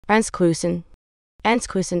Ernst Klusen. Ernst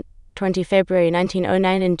Klusen, 20 February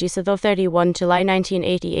 1909 in Düsseldorf, 31 July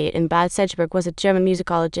 1988 in Bad Segeberg, was a German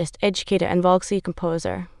musicologist, educator and Volkslied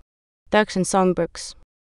composer. Werks und Songbooks.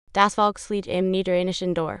 Das Volkslied im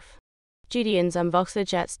Niederrheinischen Dorf. Studien zum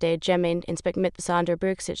Volkslied der Gemeinde Innsbruck mit besonderer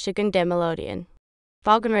Berücksichtigung der Melodien.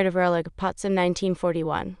 Folgenreiter Verlag Potsdam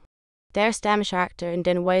 1941. Der Stammcharakter in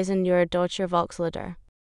den Weisen ihrer deutscher Volkslieder.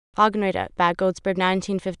 Folgenreiter Bad Segeberg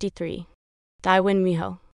 1953. Die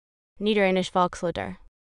Windmühle. Niederrheinisch Volkslieder.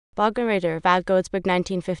 Folgenreiter Bad Segeberg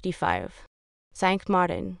 1955. St.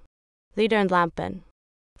 Martin. Lieder und Lampen.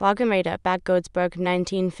 Folgenreiter Bad Segeberg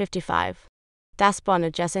 1955. Das Bonner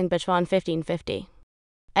Gesangbuch von 1550.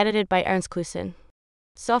 Edited by Ernst Klusen.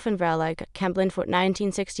 Sophenverlag, Kemplinfort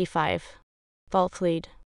 1965. Volkslied.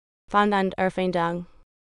 Fund und Erfindung.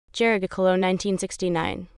 Jährige Cologne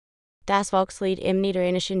 1969. Das Volkslied im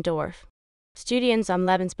Niederrheinischen Dorf. Studien zum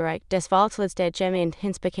Lebensbereich des Volkslieds der Gemeinde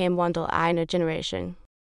Innsbruck im Wandel einer Generation.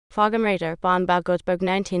 Folgenreiter Bonn Bad Segeberg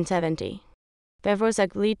 1970.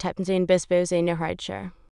 Bevorzug Liedtypen bis Böse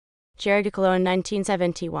Heidschar. Jährige Cologne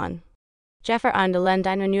 1971. Jeffer an der Land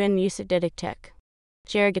einer neuen Musikdidaktik.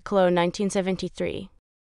 Jährige Cologne 1973.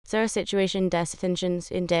 Zur Situation des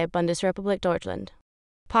Finchens in der Bundesrepublik Deutschland.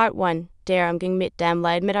 Part 1. Der Umgang mit dem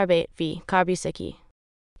Leitmitarbeit wie Karbusiki.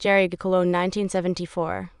 Jährige Cologne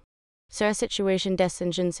 1974. Zur Situation des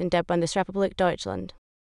Finchens in der Bundesrepublik Deutschland.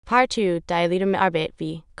 Part 2. Die Liedermitarbeit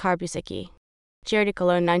wie Karbusiki. Jährige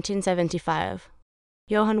Cologne 1975.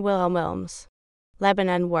 Johann Wilhelm Wilms. Leben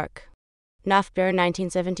und Werk. Nafbür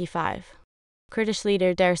 1975. Kurdish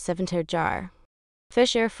Lieder der 70er Jahre.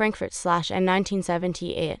 Fischer Frankfurt /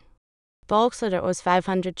 1978. Volkslieder aus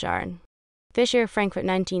 500 Jahren. Fischer Frankfurt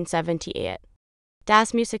 1978.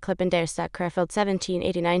 Das Musikklippen der Stadt Krefeld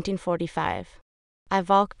 1780-1945. I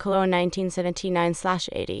Volk Cologne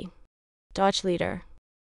 1979-80. Deutschlieder.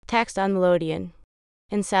 Text und Melodien.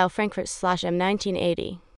 In Saal Frankfurt /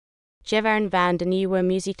 1980. Gevern van de Nieuwe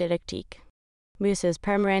Musikdidaktik. Muses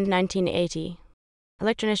Permanent 1980.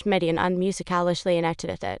 Elektronische Medien und musikalische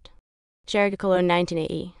Aktivität. Jährige Cologne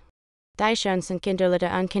 1980. Die schönsten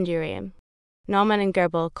Kinderlieder und Kinderreim. Naumann und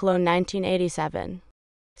Goebel Cologne 1987.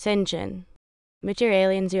 Singen.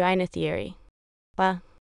 Materialien zu einer Theorie.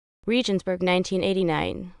 Regensburg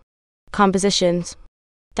 1989. Compositions.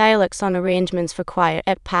 Dialects on arrangements for quiet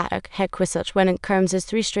et patek hequisuch when it comes as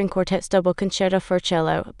three-string quartets double concerto for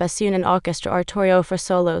cello, bassoon and orchestra oratorio for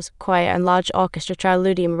solos, choir and large orchestra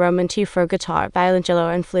triludium Roman 2 for guitar,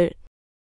 violoncello and flute.